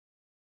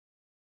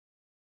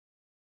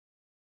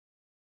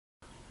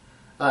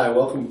Hi,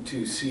 welcome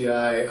to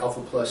SIAE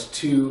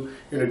ALFOPLUS2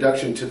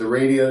 Introduction to the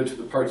Radio, to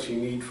the parts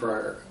you need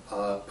for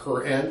our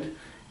per end,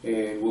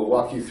 and we'll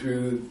walk you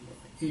through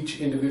each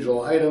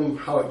individual item,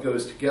 how it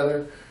goes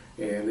together,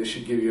 and this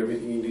should give you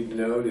everything you need to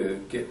know to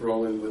get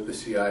rolling with the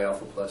SIAE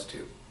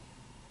ALFOPLUS2.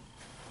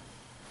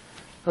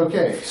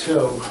 Okay,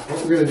 so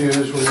what we're going to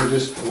do is we're going to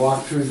just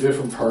walk through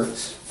different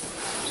parts.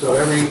 So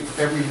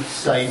every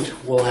site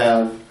will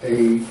have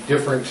a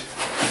different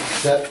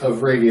set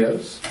of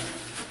radios.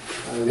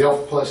 The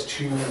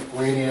ALFOPLUS2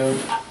 radio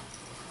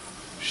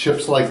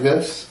ships like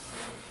this.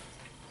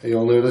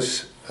 You'll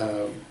notice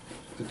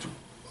it's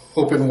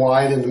open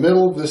wide in the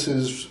middle. This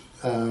is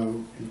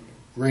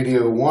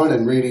radio 1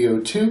 and radio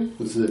 2.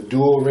 This is a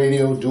dual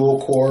radio,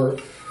 dual core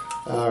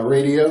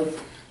radio.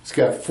 It's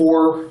got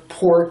 4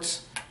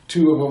 ports,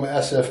 2 of them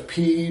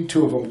SFP,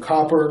 2 of them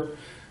copper.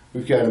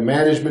 We've got a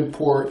management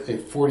port, a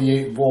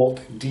 48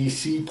 volt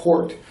DC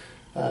port.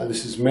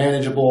 This is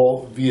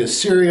manageable via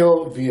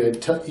serial, via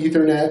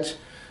Ethernet,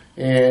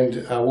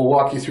 and we'll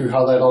walk you through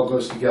how that all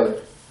goes together.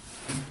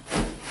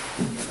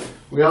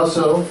 We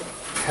also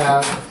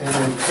have an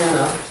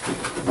antenna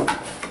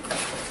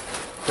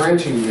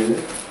branching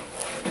unit.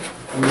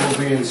 We will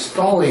be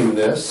installing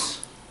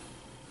this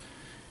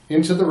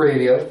into the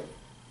radio,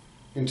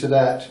 into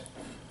that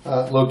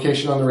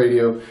location on the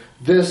radio.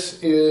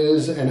 This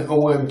is an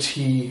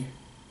OMT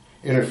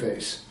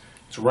interface.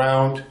 It's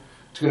round.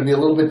 It's going to be a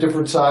little bit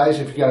different size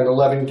if you got an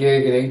 11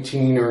 gig, an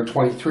 18, or a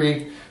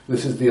 23.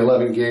 This is the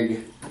 11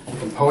 gig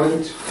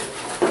component.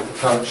 That's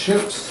how it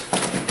ships.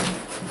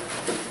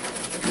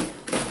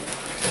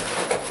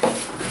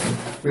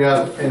 We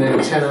have an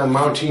antenna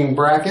mounting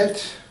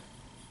bracket.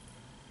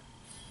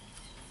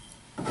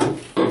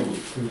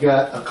 We've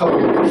got a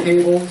couple of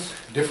cables,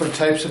 different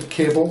types of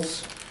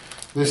cables.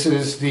 This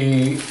is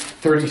the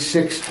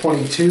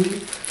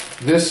 3622.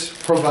 This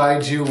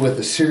provides you with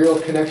a serial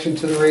connection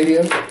to the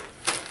radio.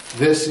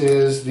 This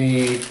is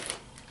the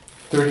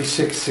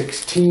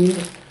 3616.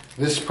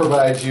 This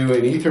provides you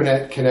an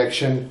Ethernet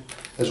connection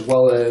as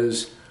well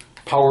as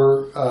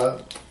power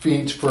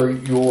feeds for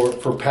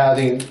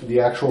pathing the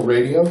actual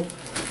radio.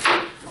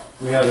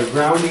 We have a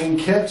grounding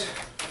kit.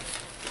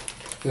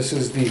 This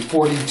is the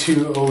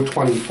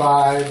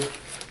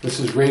 42025. This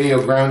is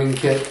radio grounding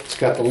kit. It's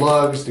got the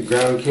lugs, the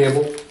ground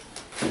cable.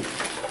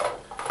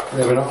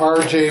 We have an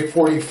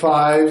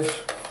RJ45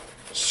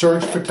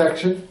 surge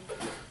protection.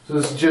 So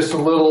this is just a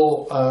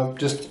little,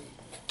 just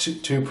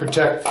to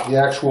protect the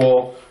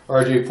actual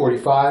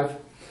RJ45.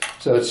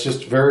 So it's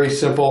just very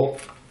simple,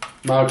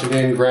 mount it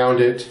in,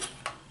 ground it.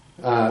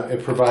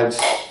 It provides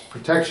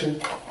protection.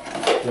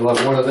 You'll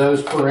have one of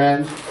those per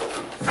end.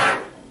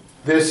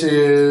 This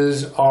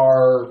is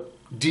our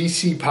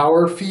DC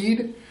power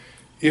feed,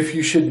 if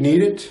you should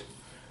need it.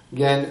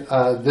 Again,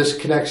 this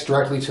connects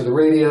directly to the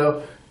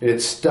radio.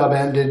 It's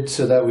stub-ended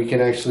so that we can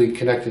actually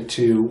connect it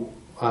to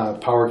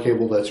power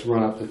cable that's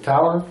run up the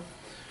tower.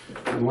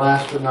 And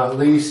last but not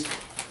least,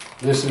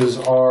 this is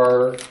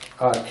our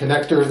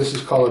connector. This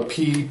is called a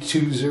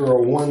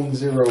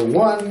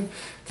P20101.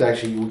 It's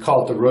actually, we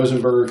call it the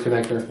Rosenberger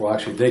connector. Well,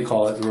 actually, they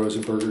call it the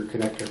Rosenberger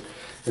connector.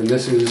 And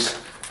this is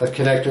a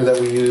connector that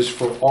we use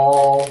for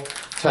all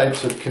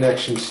types of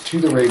connections to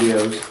the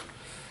radios.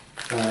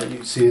 You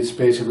can see it's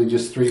basically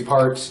just 3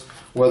 parts.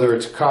 Whether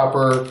it's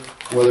copper,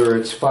 whether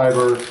it's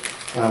fiber,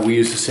 we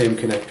use the same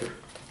connector.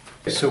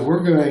 So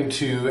we're going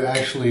to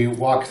actually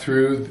walk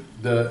through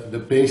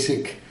the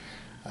basic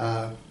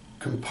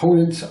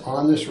components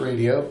on this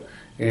radio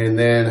and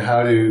then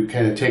how to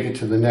kind of take it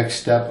to the next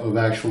step of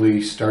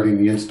actually starting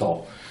the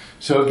install.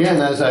 So again,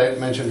 as I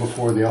mentioned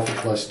before, the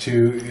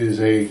ALFOPLUS2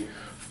 is a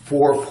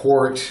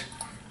 4-port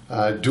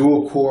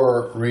dual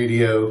core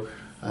radio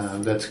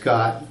that's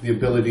got the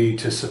ability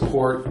to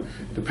support,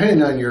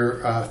 depending on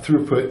your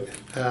throughput,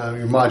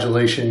 your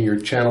modulation, your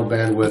channel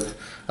bandwidth,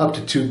 up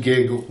to 2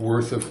 gig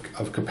worth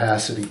of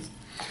capacity.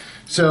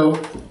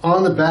 So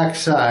on the back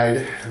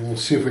side, and we'll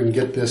see if we can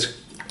get this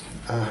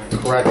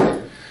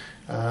correct,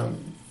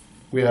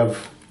 we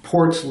have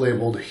ports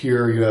labeled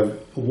here. You have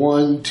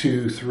 1,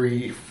 2,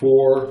 3,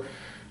 4.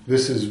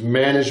 This is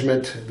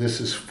management. This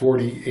is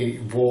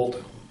 48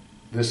 volt.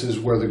 This is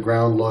where the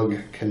ground lug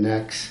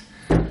connects.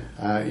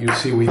 You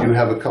see we do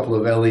have a couple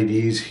of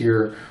LEDs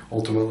here.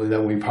 Ultimately, that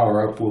when we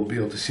power up, we'll be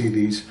able to see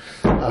these.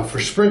 For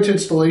Sprint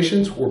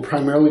installations, we're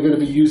primarily going to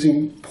be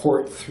using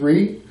port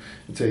 3.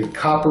 It's a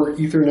copper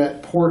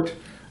Ethernet port.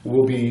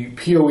 We'll be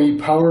PoE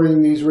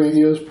powering these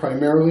radios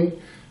primarily.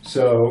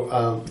 So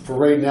for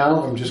right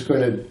now, I'm just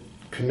going to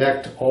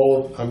connect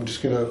I'm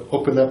just going to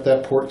open up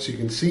that port so you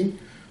can see.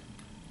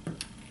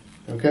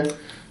 Okay,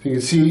 you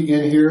can see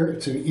in here,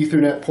 it's an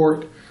Ethernet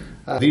port.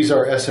 These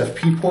are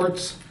SFP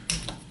ports.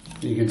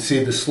 You can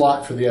see the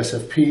slot for the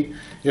SFP.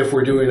 If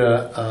we're doing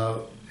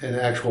an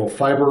actual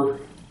fiber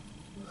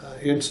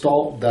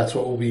install, that's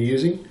what we'll be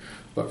using.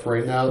 But for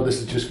right now, this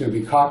is just going to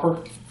be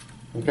copper.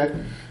 Okay.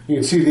 You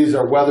can see these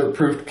are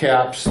weatherproof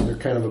caps. They're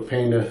kind of a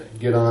pain to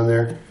get on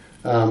there.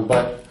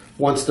 But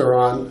once they're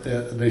on,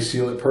 they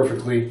seal it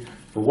perfectly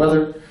for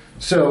weather.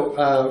 So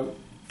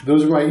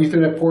those are my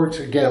Ethernet ports.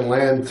 Again,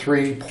 LAN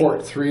 3,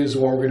 port 3 is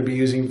the one we're going to be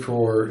using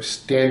for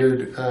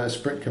standard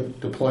Sprint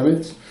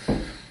deployments.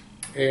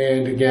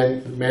 And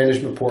again,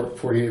 management port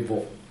 48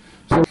 volt.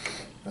 So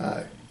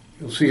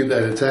you'll see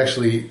that it's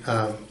actually,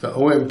 the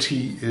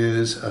OMT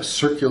is a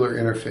circular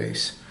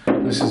interface.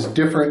 This is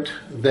different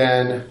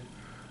than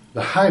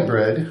the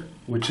hybrid,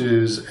 which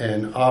is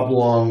an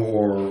oblong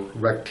or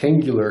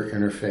rectangular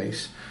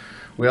interface.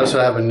 We also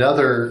have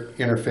another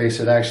interface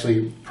that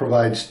actually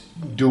provides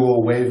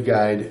dual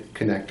waveguide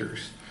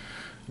connectors.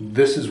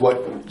 This is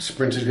what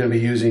Sprint is going to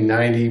be using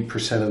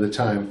 90% of the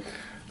time.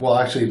 Well,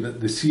 actually,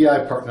 the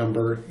CI part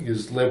number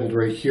is labeled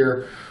right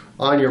here.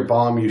 On your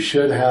BOM, you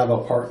should have a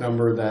part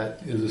number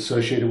that is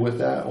associated with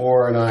that,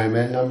 or an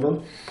IMN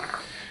number.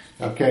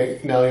 Okay,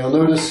 now you'll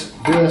notice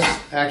this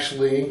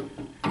actually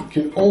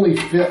can only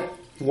fit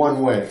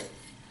one way.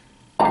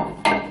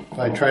 If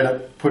I try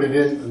to put it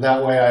in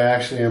that way, I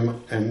actually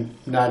am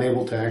not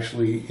able to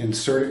actually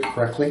insert it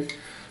correctly.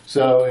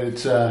 So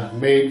it's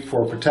made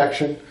for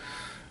protection.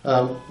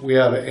 We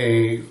have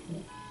a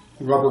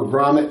rubber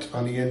grommet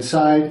on the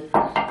inside,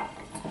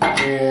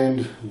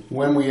 and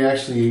when we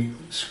actually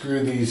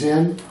screw these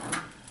in,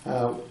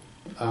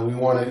 we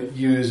want to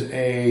use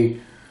a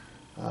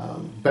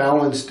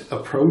balanced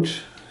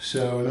approach.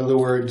 So in other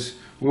words,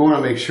 we want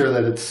to make sure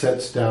that it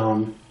sets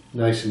down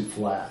nice and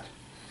flat.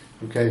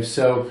 Okay,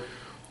 so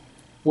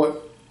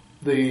what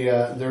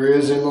there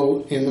is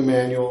in the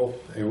manual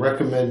a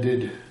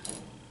recommended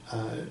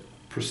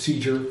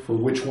procedure for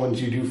which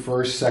ones you do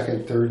first,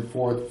 second, third,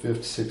 fourth,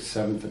 fifth, sixth,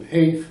 seventh, and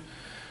eighth.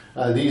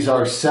 These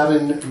are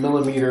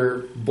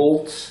 7mm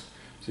bolts,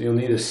 so you'll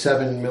need a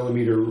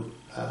 7mm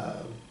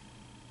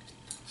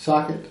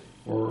socket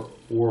or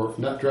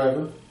nut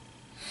driver.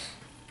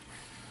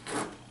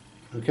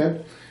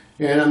 Okay,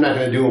 and I'm not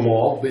going to do them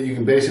all, but you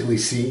can basically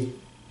see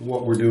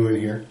what we're doing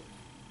here.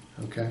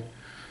 Okay,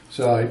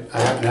 so I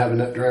happen to have a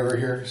nut driver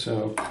here,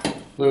 so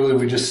literally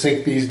we just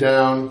sink these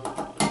down,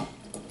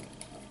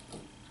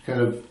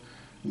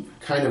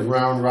 kind of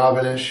round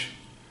robinish,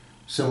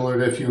 similar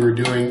to if you were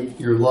doing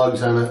your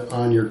lugs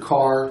on your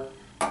car.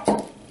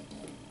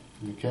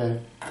 Okay,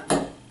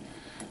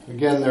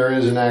 again, there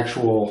is an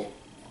actual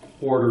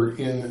order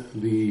in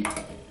the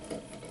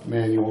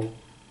manual.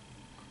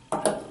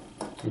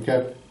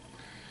 Okay,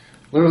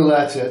 literally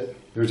that's it.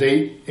 There's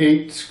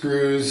eight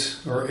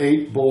screws or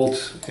 8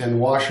 bolts and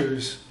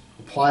washers.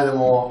 Apply them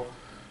all,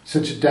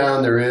 cinch it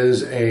down. There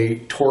is a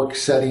torque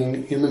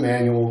setting in the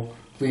manual.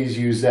 Please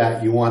use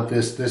that. You want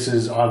this. This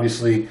is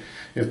obviously,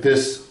 if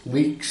this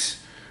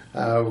leaks,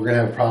 we're going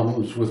to have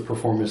problems with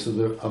performance of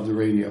the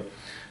radio.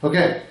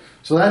 Okay,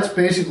 so that's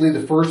basically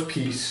the first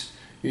piece.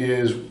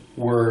 Is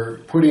we're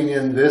putting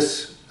in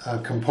this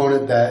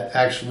component that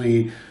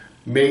actually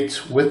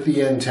mates with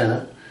the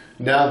antenna.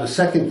 Now the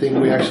second thing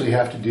we actually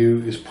have to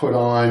do is put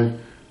on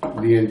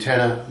the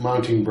antenna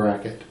mounting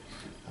bracket.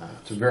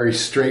 It's a very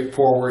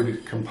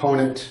straightforward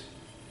component.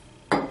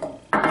 4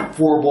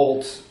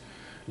 bolts.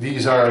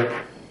 These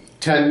are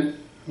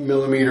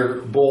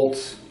 10mm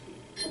bolts.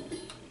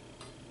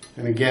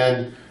 And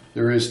again,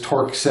 there is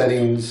torque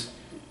settings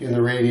in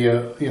the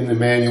radio, in the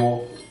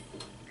manual.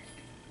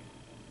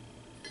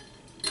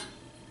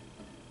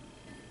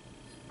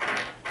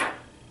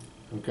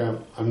 Okay,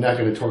 I'm not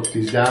going to torque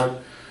these down.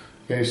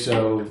 Okay,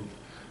 so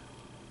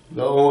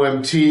the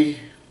OMT,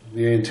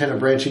 the antenna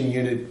branching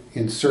unit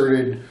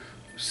inserted,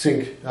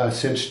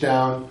 cinched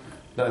down,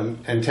 the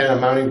antenna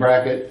mounting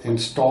bracket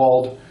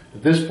installed.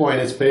 At this point,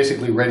 it's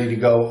basically ready to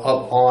go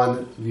up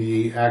on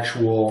the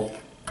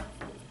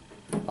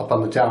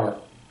tower.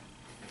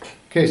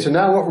 Okay, so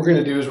now what we're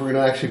going to do is we're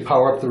going to actually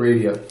power up the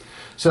radio.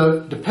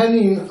 So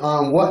depending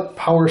on what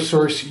power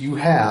source you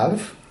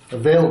have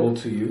available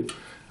to you,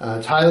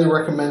 it's highly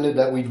recommended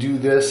that we do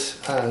this,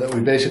 that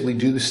we basically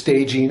do the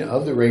staging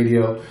of the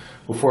radio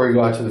before you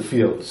go out to the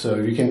field. So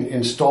you can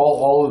install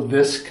all of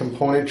this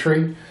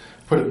componentry,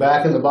 put it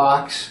back in the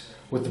box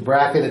with the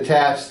bracket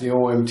attached, the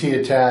OMT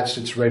attached,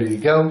 it's ready to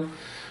go.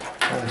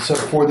 So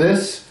for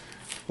this,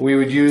 we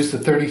would use the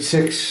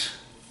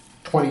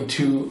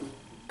 3622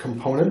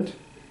 component,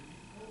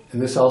 and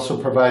this also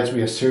provides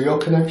me a serial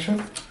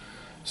connection.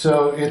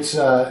 So it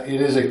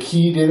is a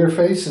keyed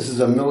interface. This is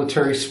a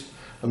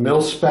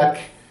mil-spec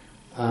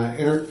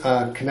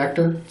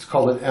connector. It's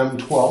called an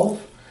M12.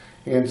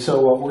 And so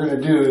what we're going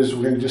to do is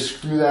we're going to just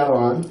screw that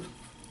on.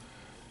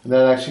 And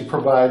that actually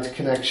provides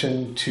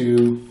connection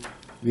to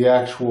the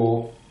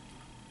actual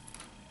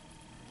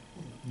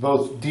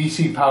both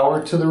DC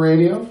power to the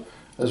radio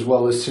as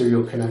well as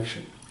serial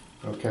connection.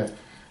 Okay,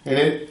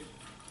 and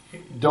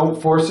don't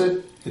force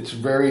it. It's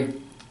very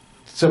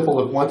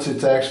simple. Once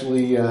it's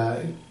actually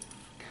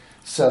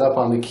set up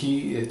on the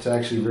key, it's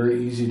actually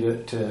very easy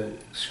to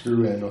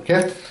screw in.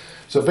 Okay,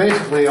 so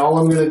basically all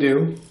I'm going to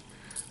do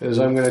is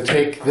I'm going to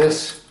take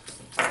this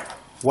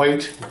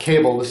white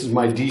cable. This is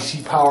my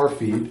DC power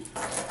feed,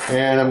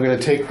 and I'm going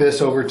to take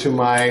this over to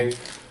my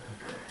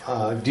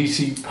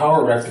DC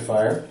power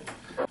rectifier.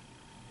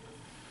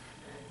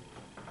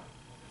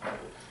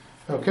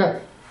 Okay,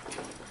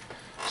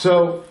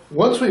 So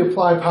once we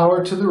apply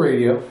power to the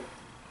radio,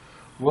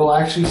 we'll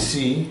actually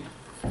see,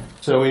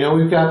 so we know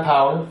we've got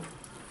power,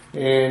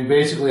 and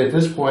basically at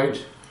this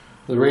point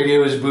the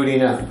radio is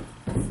booting up.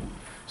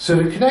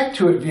 So to connect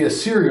to it via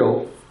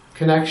serial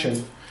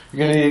connection,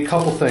 you're going to need a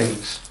couple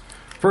things.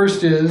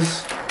 First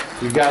is,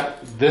 you've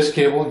got this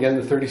cable, again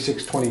the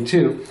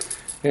 3622,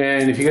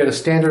 and if you got a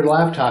standard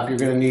laptop, you're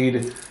going to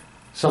need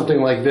something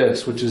like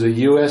this, which is a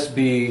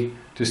USB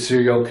to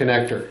serial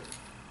connector.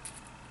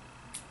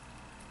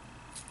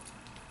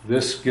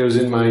 This goes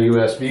in my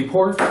USB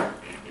port.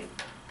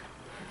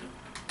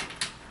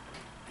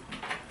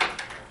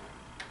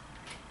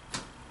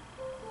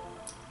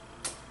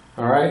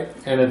 Alright,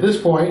 and at this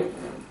point,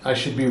 I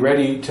should be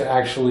ready to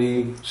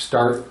actually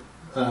start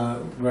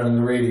running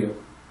the radio.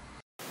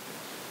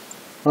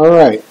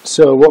 Alright,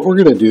 so what we're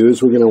going to do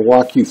is we're going to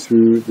walk you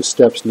through the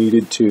steps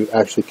needed to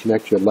actually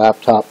connect your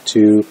laptop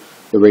to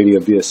the radio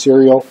via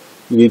serial.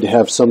 You need to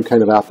have some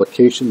kind of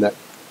application that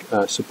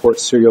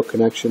supports serial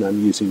connection.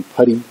 I'm using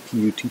PuTTY,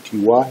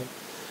 P-U-T-T-Y.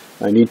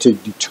 I need to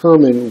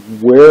determine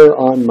where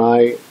on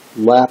my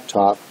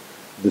laptop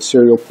the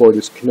serial port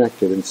is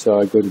connected, and so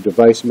I go to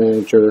Device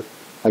Manager.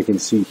 I can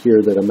see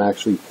here that I'm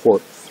actually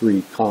port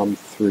 3, COM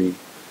 3.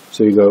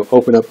 So you go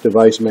open up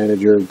Device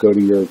Manager, go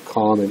to your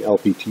COM and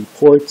LPT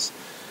ports.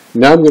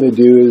 Now I'm going to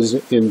do is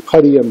in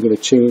PuTTY, I'm going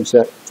to change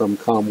that from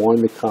COM 1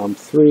 to COM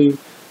 3. I'm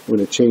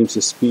going to change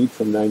the speed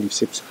from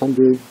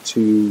 9600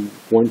 to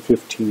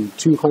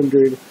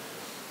 115.200.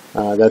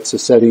 That's the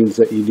settings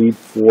that you need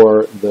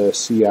for the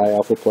SIAE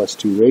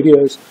ALFOPLUS2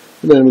 radios.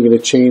 And then I'm going to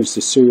change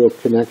the serial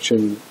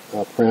connection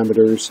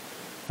parameters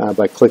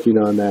by clicking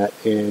on that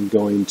and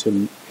going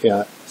to,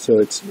 so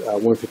it's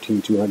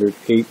 115.200,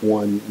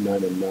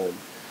 81909.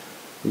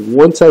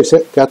 Once I've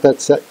got that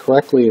set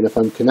correctly, and if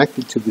I'm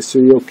connected to the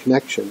serial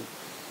connection,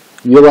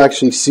 you'll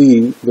actually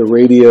see the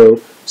radio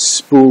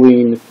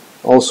spooling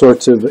all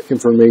sorts of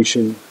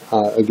information,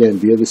 again,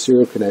 via the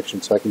serial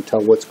connection, so I can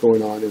tell what's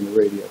going on in the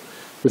radio.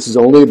 This is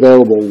only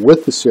available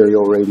with the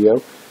serial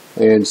radio,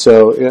 and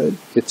so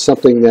it's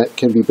something that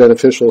can be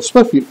beneficial,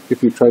 especially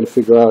if you're trying to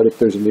figure out if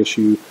there's an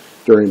issue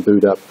during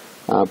boot up.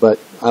 But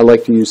I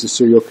like to use the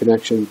serial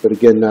connection, but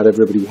again, not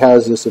everybody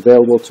has this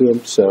available to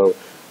them, so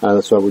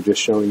that's why we're just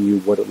showing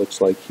you what it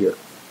looks like here.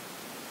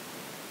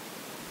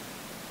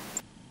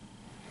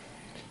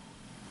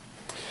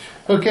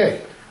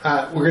 Okay,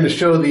 we're going to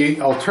show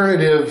the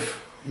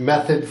alternative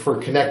method for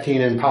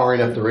connecting and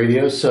powering up the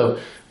radio. So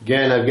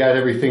again, I've got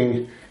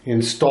everything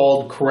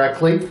installed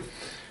correctly.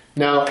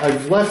 Now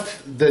I've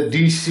left the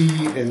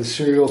DC and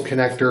serial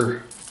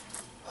connector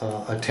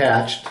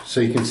attached, so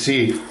you can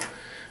see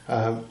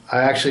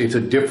it's a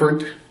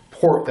different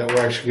port that we're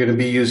actually going to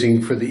be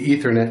using for the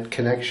Ethernet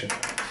connection.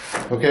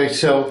 Okay,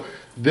 so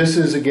this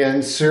is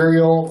again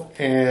serial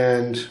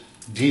and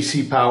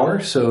DC power,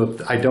 so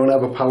I don't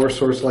have a power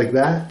source like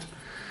that.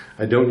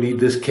 I don't need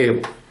this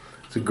cable.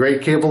 It's a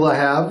great cable to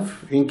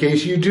have in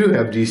case you do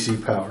have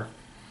DC power.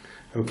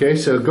 Okay,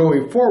 so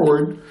going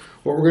forward,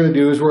 what we're going to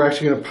do is we're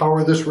actually going to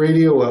power this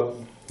radio up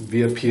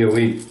via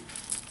PoE.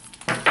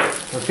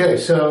 Okay,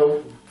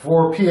 so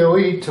for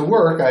PoE to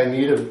work, I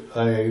need a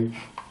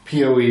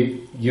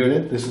PoE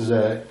unit. This is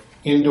an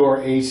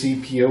indoor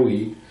AC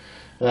PoE.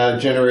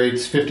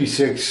 Generates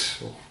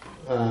 56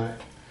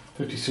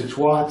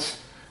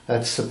 watts.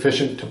 That's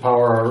sufficient to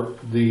power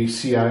the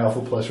SIAE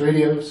ALFOPLUS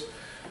radios.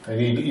 I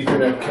need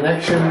Ethernet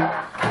connection,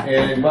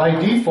 and by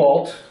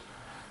default,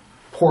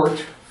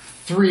 port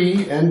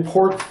 3 and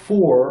port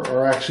 4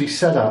 are actually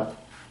set up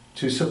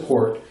to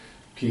support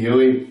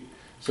PoE.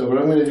 So what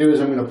I'm going to do is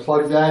I'm going to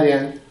plug that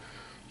in.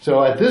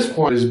 So at this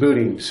point it's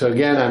booting. So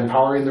again, I'm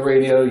powering the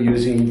radio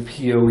using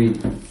PoE.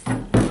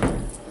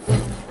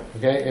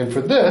 Okay, and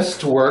for this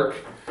to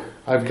work,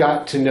 I've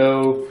got to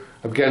know,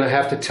 I'm going to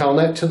have to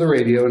telnet to the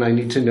radio, and I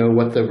need to know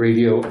what the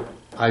radio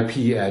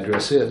IP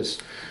address is.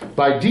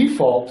 By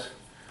default,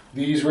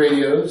 these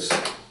radios,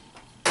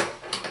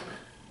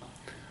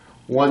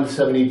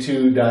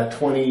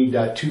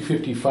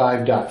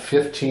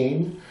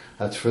 172.20.255.15,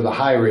 that's for the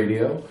high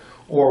radio,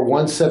 or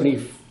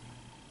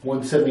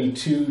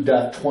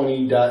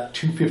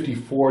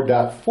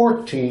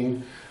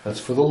 172.20.254.14, that's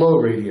for the low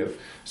radio.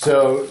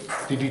 So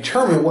to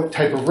determine what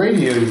type of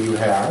radio you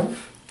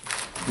have,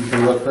 you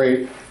can look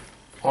right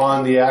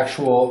on the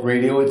actual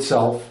radio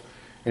itself,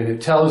 and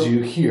it tells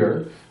you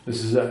here,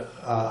 this is a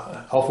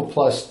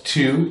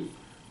ALFOPLUS2,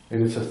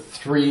 and it's a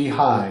 3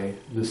 high.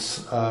 This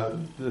the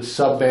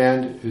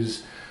subband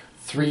is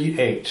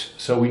 3H.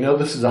 So we know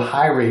this is a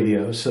high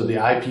radio, so the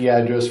IP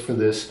address for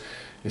this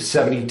is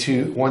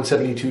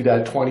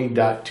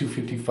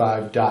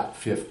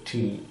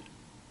 172.20.255.15.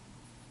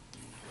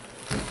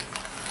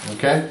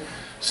 Okay,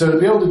 so to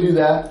be able to do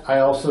that, I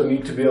also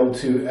need to be able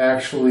to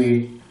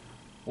actually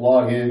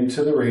log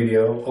into the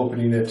radio,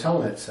 opening a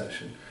Telnet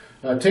session.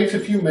 Now it takes a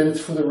few minutes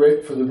for the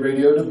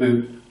radio to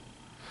boot,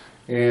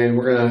 and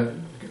we're going to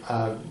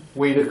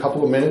wait a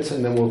couple of minutes,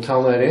 and then we'll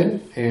Telnet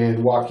in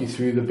and walk you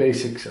through the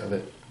basics of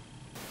it.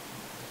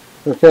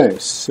 Okay,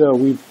 so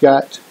we've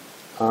got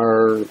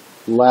our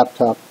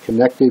laptop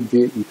connected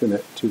via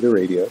Ethernet to the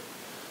radio,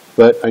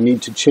 but I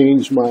need to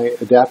change my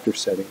adapter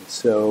settings.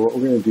 So what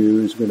we're going to do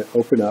is we're going to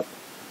open up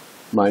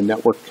my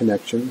network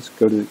connections,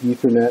 go to the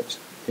Ethernet,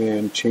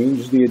 and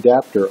change the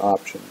adapter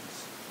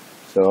options.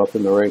 So up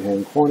in the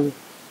right-hand corner.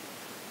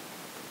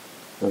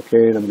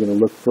 Okay, and I'm going to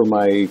look for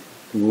my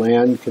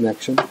LAN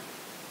connection.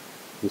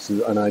 This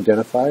is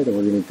unidentified, and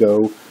we're going to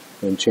go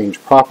and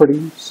change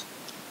properties.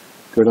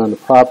 Go down to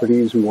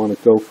properties, we want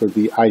to go for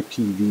the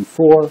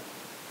IPv4,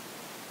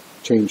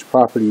 change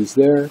properties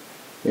there,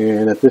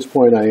 and at this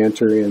point I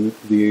enter in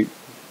the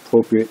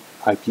appropriate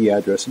IP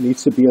address. It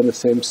needs to be on the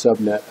same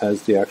subnet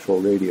as the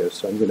actual radio,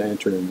 so I'm going to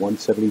enter in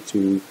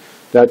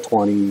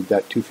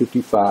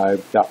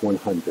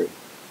 172.20.255.100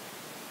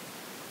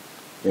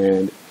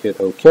 and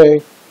hit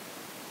OK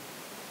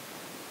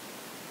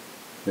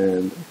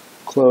and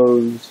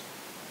close.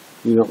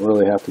 You don't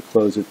really have to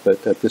close it,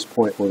 but at this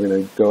point we're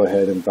going to go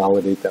ahead and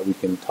validate that we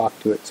can talk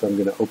to it. So I'm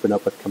going to open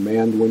up a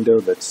command window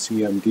that's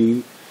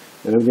CMD,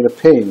 and I'm going to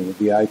ping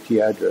the IP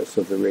address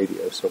of the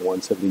radio, so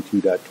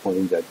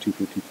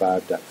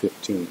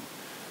 172.20.255.15.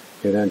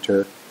 Hit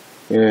enter,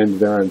 and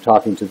there I'm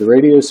talking to the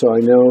radio, so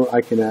I know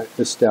I can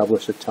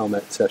establish a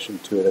Telnet session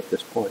to it at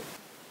this point.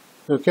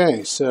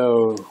 Okay,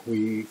 so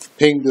we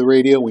pinged the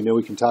radio, we know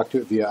we can talk to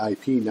it via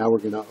IP. Now we're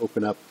going to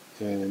open up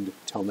and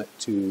Telnet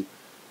to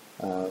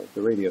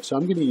the radio. So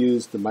I'm going to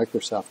use the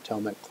Microsoft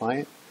Telnet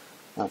client.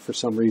 For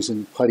some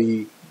reason,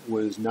 PuTTY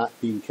was not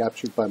being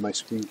captured by my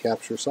screen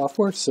capture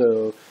software,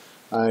 so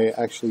I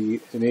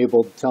actually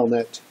enabled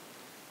Telnet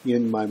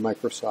in my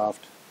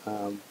Microsoft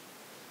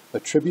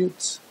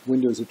attributes,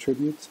 Windows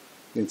attributes.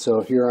 And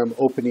so here I'm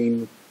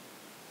opening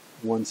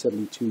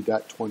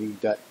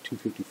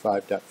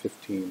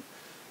 172.20.255.15,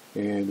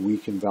 and we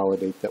can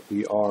validate that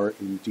we are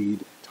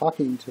indeed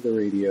talking to the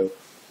radio.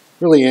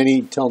 Really,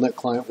 any Telnet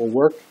client will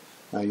work.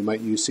 You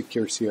might use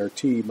Secure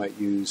CRT, you might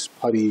use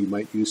PuTTY, you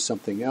might use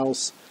something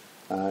else.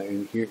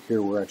 And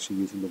here we're actually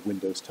using the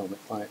Windows Telnet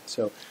client.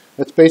 So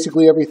that's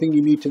basically everything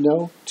you need to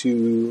know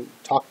to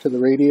talk to the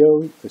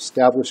radio,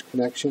 establish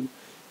connection,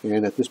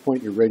 and at this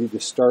point you're ready to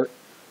start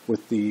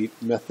with the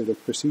method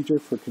of procedure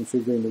for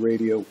configuring the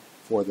radio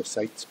for the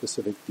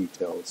site-specific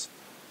details.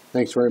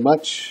 Thanks very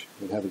much,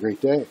 and have a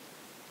great day.